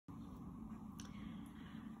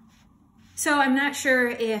So I'm not sure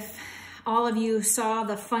if all of you saw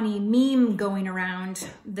the funny meme going around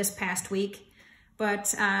this past week,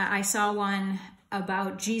 but I saw one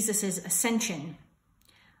about Jesus's ascension.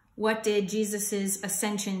 What did Jesus's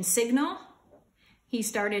ascension signal? He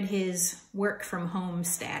started his work from home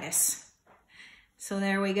status. So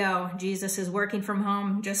there we go. Jesus is working from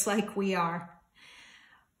home just like we are.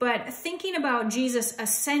 But thinking about Jesus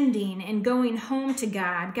ascending and going home to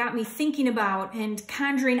God got me thinking about and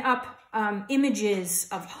conjuring up images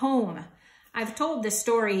of home. I've told this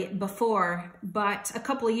story before, but a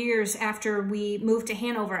couple of years after we moved to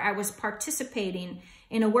Hanover, I was participating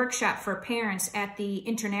in a workshop for parents at the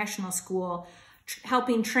international school,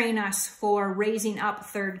 helping train us for raising up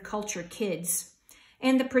third culture kids.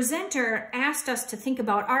 And the presenter asked us to think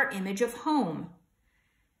about our image of home.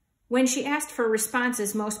 When she asked for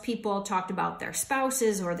responses, most people talked about their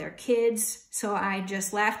spouses or their kids. So I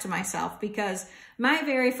just laughed to myself because my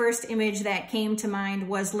very first image that came to mind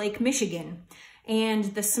was Lake Michigan and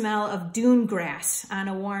the smell of dune grass on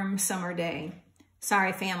a warm summer day.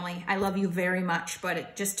 Sorry, family, I love you very much, but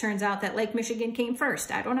it just turns out that Lake Michigan came first.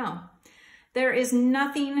 I don't know. There is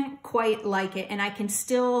nothing quite like it, and I can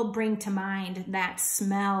still bring to mind that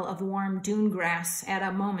smell of warm dune grass at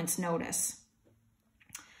a moment's notice.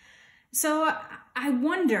 So I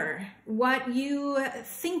wonder what you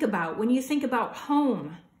think about when you think about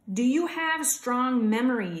home. Do you have strong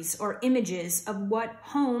memories or images of what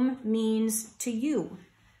home means to you?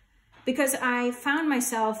 Because I found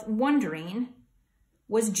myself wondering,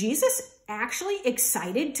 was Jesus actually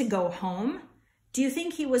excited to go home? Do you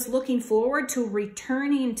think he was looking forward to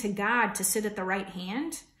returning to God to sit at the right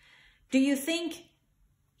hand? Do you think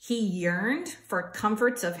he yearned for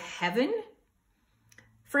comforts of heaven?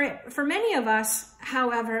 For many of us,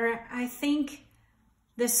 however, I think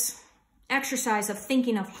this exercise of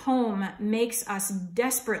thinking of home makes us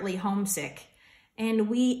desperately homesick, and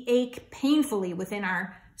we ache painfully within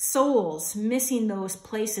our souls, missing those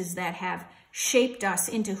places that have shaped us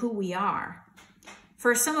into who we are.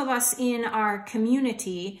 For some of us in our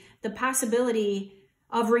community, the possibility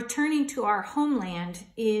of returning to our homeland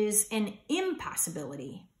is an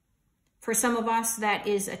impossibility. For some of us, that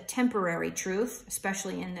is a temporary truth,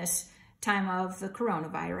 especially in this time of the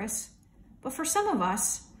coronavirus. But for some of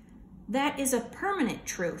us, that is a permanent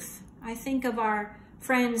truth. I think of our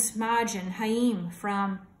friends Maj and Haim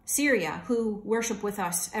from Syria who worship with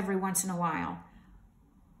us every once in a while.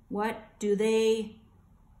 What do they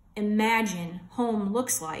imagine home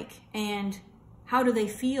looks like, and how do they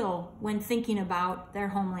feel when thinking about their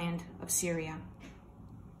homeland of Syria?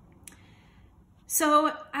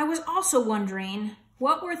 So I was also wondering,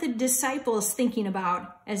 what were the disciples thinking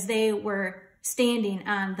about as they were standing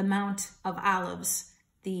on the Mount of Olives,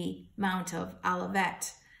 the Mount of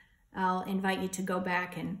Olivet? I'll invite you to go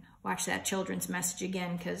back and watch that children's message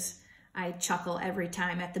again because I chuckle every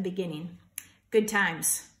time at the beginning. Good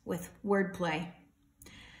times with wordplay.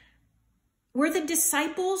 Were the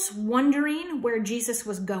disciples wondering where Jesus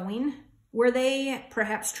was going? Were they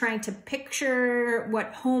perhaps trying to picture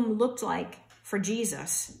what home looked like for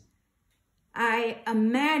Jesus? I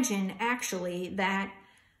imagine actually that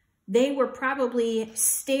they were probably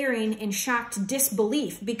staring in shocked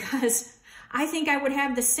disbelief, because I think I would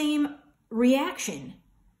have the same reaction.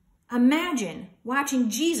 Imagine watching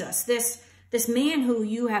Jesus, this man who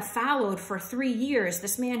you have followed for 3 years,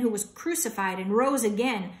 this man who was crucified and rose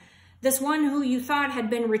again, this one who you thought had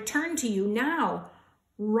been returned to you, now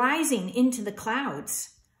rising into the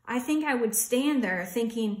clouds. I think I would stand there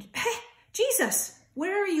thinking, hey, Jesus,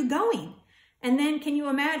 where are you going? And then can you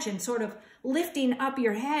imagine sort of lifting up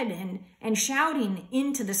your head and shouting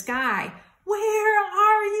into the sky, where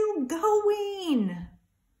are you going?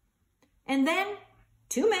 And then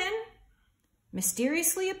 2 men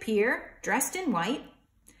mysteriously appear dressed in white.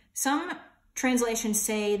 Some translations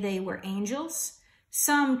say they were angels.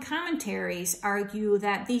 Some commentaries argue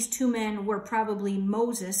that these 2 men were probably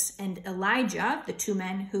Moses and Elijah, the 2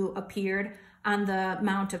 men who appeared on the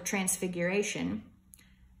Mount of Transfiguration.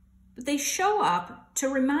 But they show up to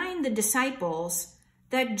remind the disciples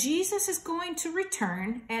that Jesus is going to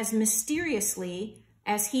return as mysteriously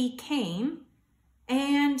as he came,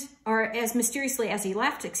 or as mysteriously as he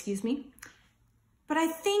left, excuse me. But I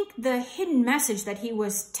think the hidden message that he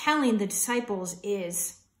was telling the disciples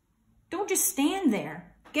is, don't just stand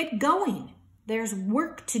there. Get going. There's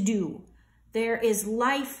work to do. There is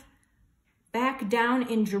life back down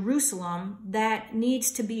in Jerusalem that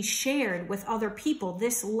needs to be shared with other people,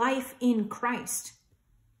 this life in Christ.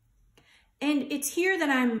 And it's here that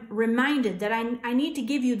I'm reminded that I need to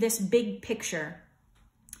give you this big picture.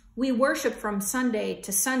 We worship from Sunday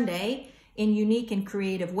to Sunday in unique and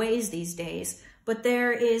creative ways these days. But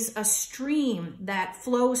there is a stream that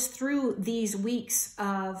flows through these weeks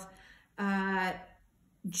of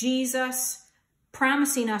Jesus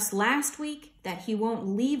promising us last week that he won't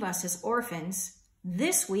leave us as orphans.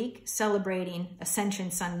 This week, celebrating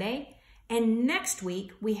Ascension Sunday. And next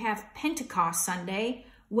week, we have Pentecost Sunday,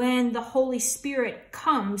 when the Holy Spirit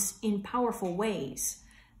comes in powerful ways.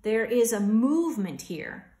 There is a movement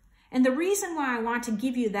here. And the reason why I want to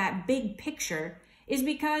give you that big picture is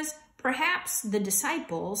because perhaps the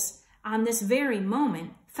disciples on this very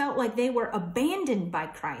moment felt like they were abandoned by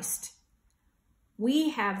Christ.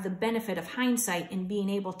 We have the benefit of hindsight in being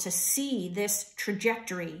able to see this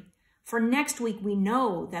trajectory. For next week, we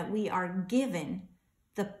know that we are given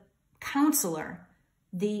the Counselor,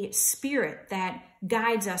 the Spirit that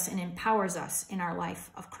guides us and empowers us in our life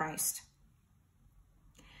of Christ.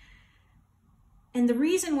 And the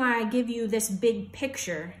reason why I give you this big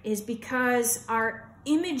picture is because our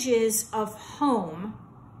images of home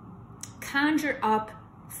conjure up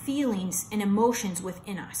feelings and emotions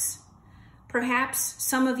within us. Perhaps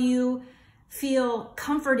some of you feel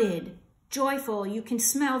comforted, joyful. You can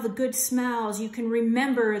smell the good smells. You can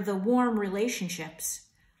remember the warm relationships.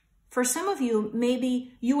 For some of you,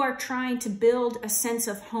 maybe you are trying to build a sense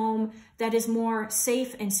of home that is more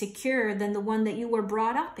safe and secure than the one that you were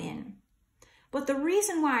brought up in. But the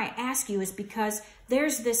reason why I ask you is because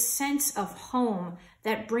there's this sense of home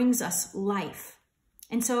that brings us life.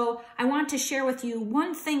 And so I want to share with you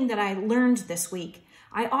one thing that I learned this week.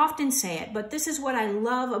 I often say it, but this is what I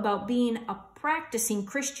love about being a practicing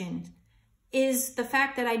Christian, is the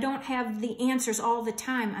fact that I don't have the answers all the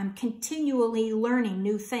time. I'm continually learning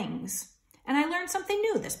new things. And I learned something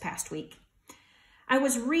new this past week. I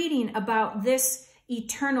was reading about this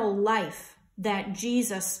eternal life that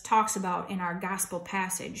Jesus talks about in our gospel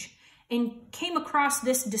passage and came across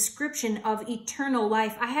this description of eternal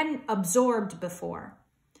life I hadn't absorbed before.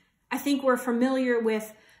 I think we're familiar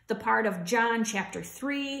with the part of John chapter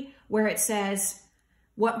 3 where it says,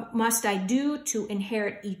 "What must I do to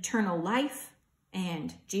inherit eternal life?"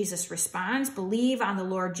 And Jesus responds, "Believe on the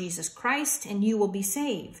Lord Jesus Christ and you will be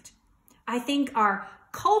saved." I think our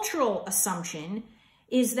cultural assumption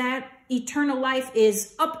is that eternal life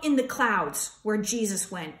is up in the clouds where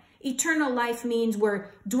Jesus went. Eternal life means we're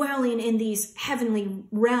dwelling in these heavenly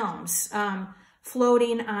realms,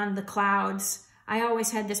 floating on the clouds. I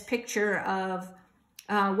always had this picture of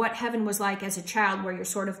what heaven was like as a child, where you're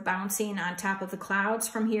sort of bouncing on top of the clouds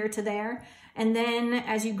from here to there. And then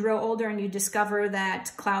as you grow older and you discover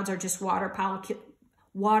that clouds are just water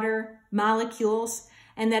molecules,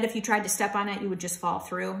 and that if you tried to step on it, you would just fall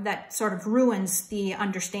through. That sort of ruins the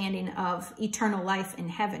understanding of eternal life in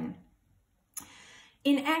heaven.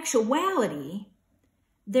 In actuality,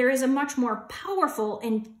 there is a much more powerful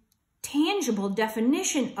and tangible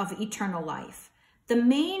definition of eternal life. The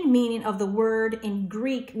main meaning of the word in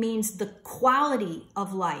Greek means the quality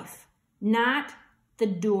of life, not the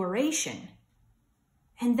duration.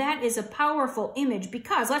 And that is a powerful image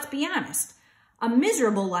because, let's be honest, a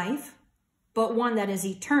miserable life, but one that is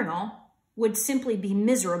eternal, would simply be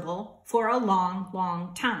miserable for a long,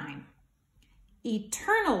 long time.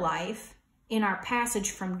 Eternal life, in our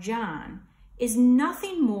passage from John, is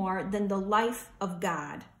nothing more than the life of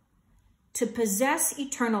God. To possess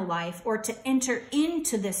eternal life, or to enter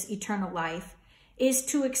into this eternal life, is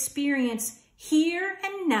to experience here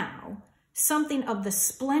and now something of the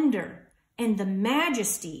splendor and the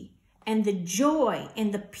majesty and the joy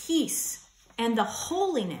and the peace and the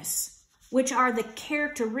holiness which are the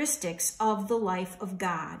characteristics of the life of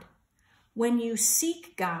God. When you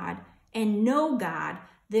seek God and know God,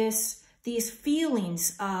 these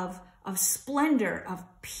feelings of splendor, of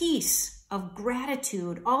peace, of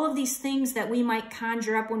gratitude, all of these things that we might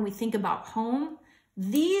conjure up when we think about home,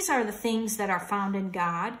 these are the things that are found in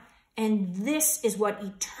God, and this is what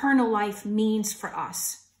eternal life means for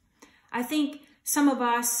us. I think some of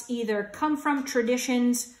us either come from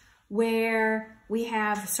traditions where we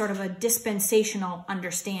have sort of a dispensational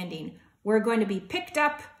understanding. We're going to be picked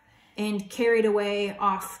up and carried away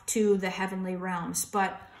off to the heavenly realms.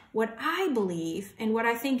 But what I believe, and what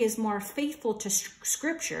I think is more faithful to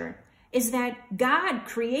Scripture, is that God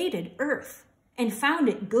created earth and found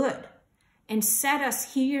it good and set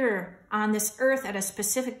us here on this earth at a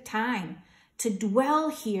specific time to dwell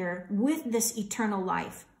here with this eternal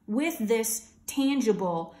life, with this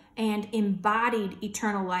tangible and embodied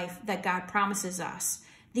eternal life that God promises us.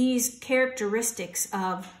 These characteristics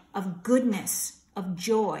of goodness, of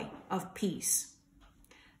joy, of peace.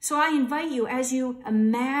 So I invite you, as you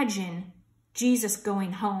imagine Jesus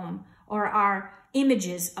going home, or our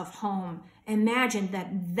images of home, imagine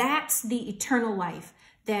that that's the eternal life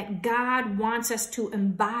that God wants us to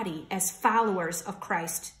embody as followers of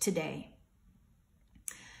Christ today.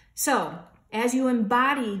 So, as you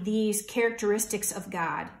embody these characteristics of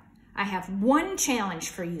God, I have one challenge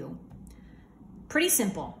for you. Pretty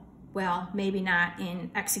simple. Well, maybe not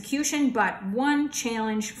in execution, but one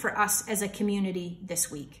challenge for us as a community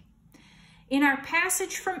this week. In our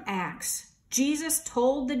passage from Acts, Jesus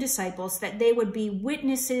told the disciples that they would be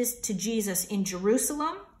witnesses to Jesus in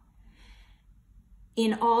Jerusalem,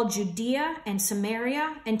 in all Judea and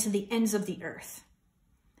Samaria, and to the ends of the earth.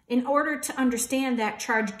 In order to understand that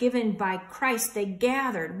charge given by Christ, they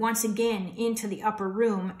gathered once again into the upper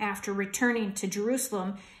room after returning to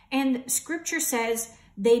Jerusalem, and Scripture says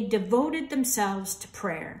they devoted themselves to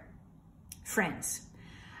prayer. Friends,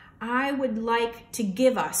 I would like to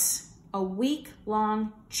give us a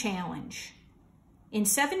week-long challenge. In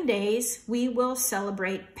 7 days, we will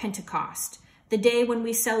celebrate Pentecost, the day when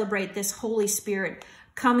we celebrate this Holy Spirit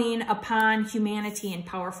coming upon humanity in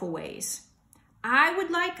powerful ways. I would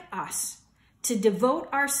like us to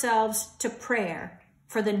devote ourselves to prayer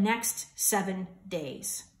for the next 7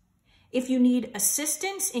 days. If you need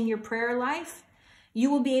assistance in your prayer life, you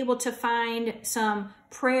will be able to find some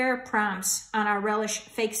prayer prompts on our Relish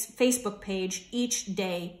Facebook page each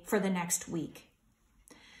day for the next week.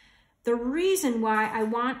 The reason why I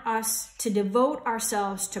want us to devote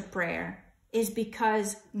ourselves to prayer is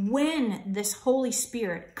because when this Holy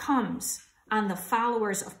Spirit comes on the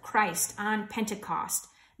followers of Christ on Pentecost,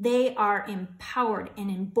 they are empowered and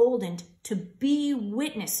emboldened to be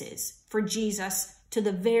witnesses for Jesus to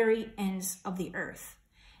the very ends of the earth.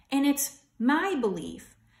 And it's my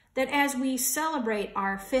belief that as we celebrate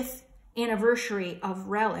our 5th anniversary of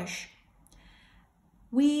Relish,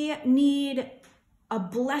 we need a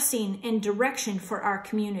blessing and direction for our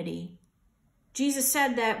community. Jesus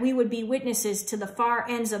said that we would be witnesses to the far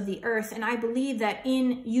ends of the earth, and I believe that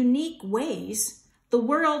in unique ways, the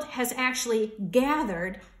world has actually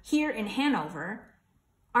gathered here in Hanover.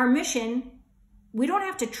 Our mission, we don't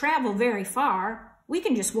have to travel very far. We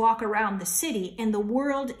can just walk around the city and the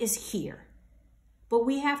world is here. But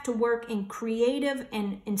we have to work in creative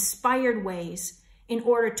and inspired ways in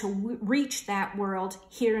order to reach that world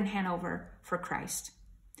here in Hanover for Christ.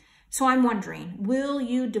 So I'm wondering, will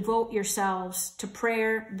you devote yourselves to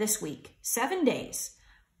prayer this week? 7 days,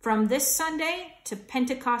 from this Sunday to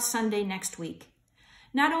Pentecost Sunday next week.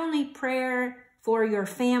 Not only prayer for your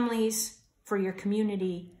families, for your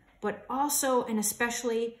community, but also and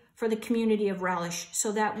especially for the community of Relish,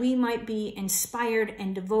 so that we might be inspired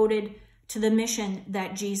and devoted to the mission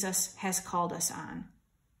that Jesus has called us on.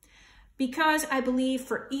 Because I believe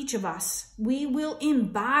for each of us, we will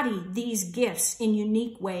embody these gifts in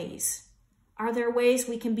unique ways. Are there ways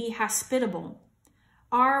we can be hospitable?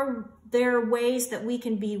 Are there ways that we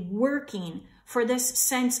can be working for this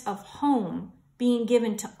sense of home being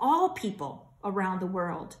given to all people around the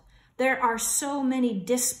world? There are so many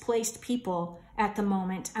displaced people at the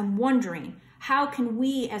moment. I'm wondering, how can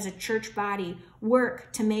we as a church body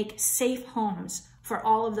work to make safe homes for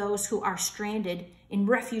all of those who are stranded in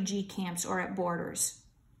refugee camps or at borders?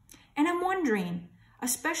 And I'm wondering,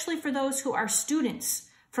 especially for those who are students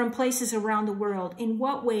from places around the world, in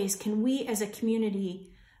what ways can we as a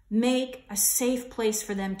community make a safe place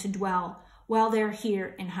for them to dwell while they're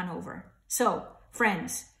here in Hanover? So,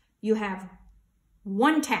 friends, you have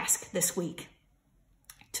one task this week: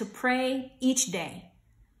 to pray each day,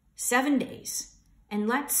 7 days, and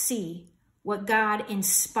let's see what God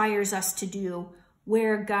inspires us to do,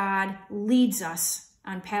 where God leads us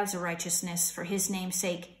on paths of righteousness for his name's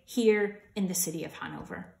sake here in the city of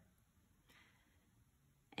Hanover.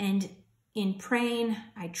 And in praying,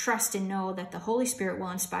 I trust and know that the Holy Spirit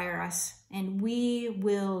will inspire us and we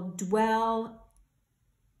will dwell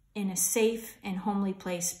in a safe and homely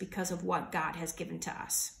place because of what God has given to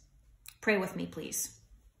us. Pray with me, please.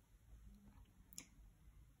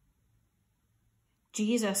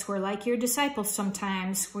 Jesus, we're like your disciples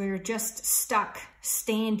sometimes. We're just stuck,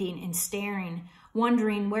 standing and staring,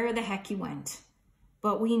 wondering where the heck you went.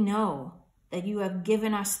 But we know that you have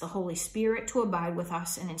given us the Holy Spirit to abide with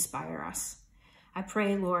us and inspire us. I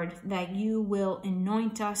pray, Lord, that you will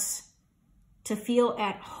anoint us to feel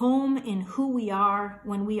at home in who we are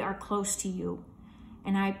when we are close to you.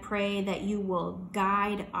 And I pray that you will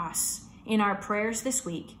guide us in our prayers this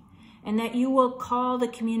week, and that you will call the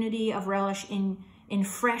community of Relish in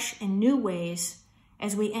fresh and new ways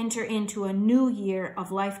as we enter into a new year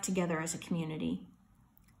of life together as a community.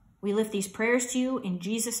 We lift these prayers to you in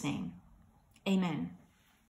Jesus' name. Amen.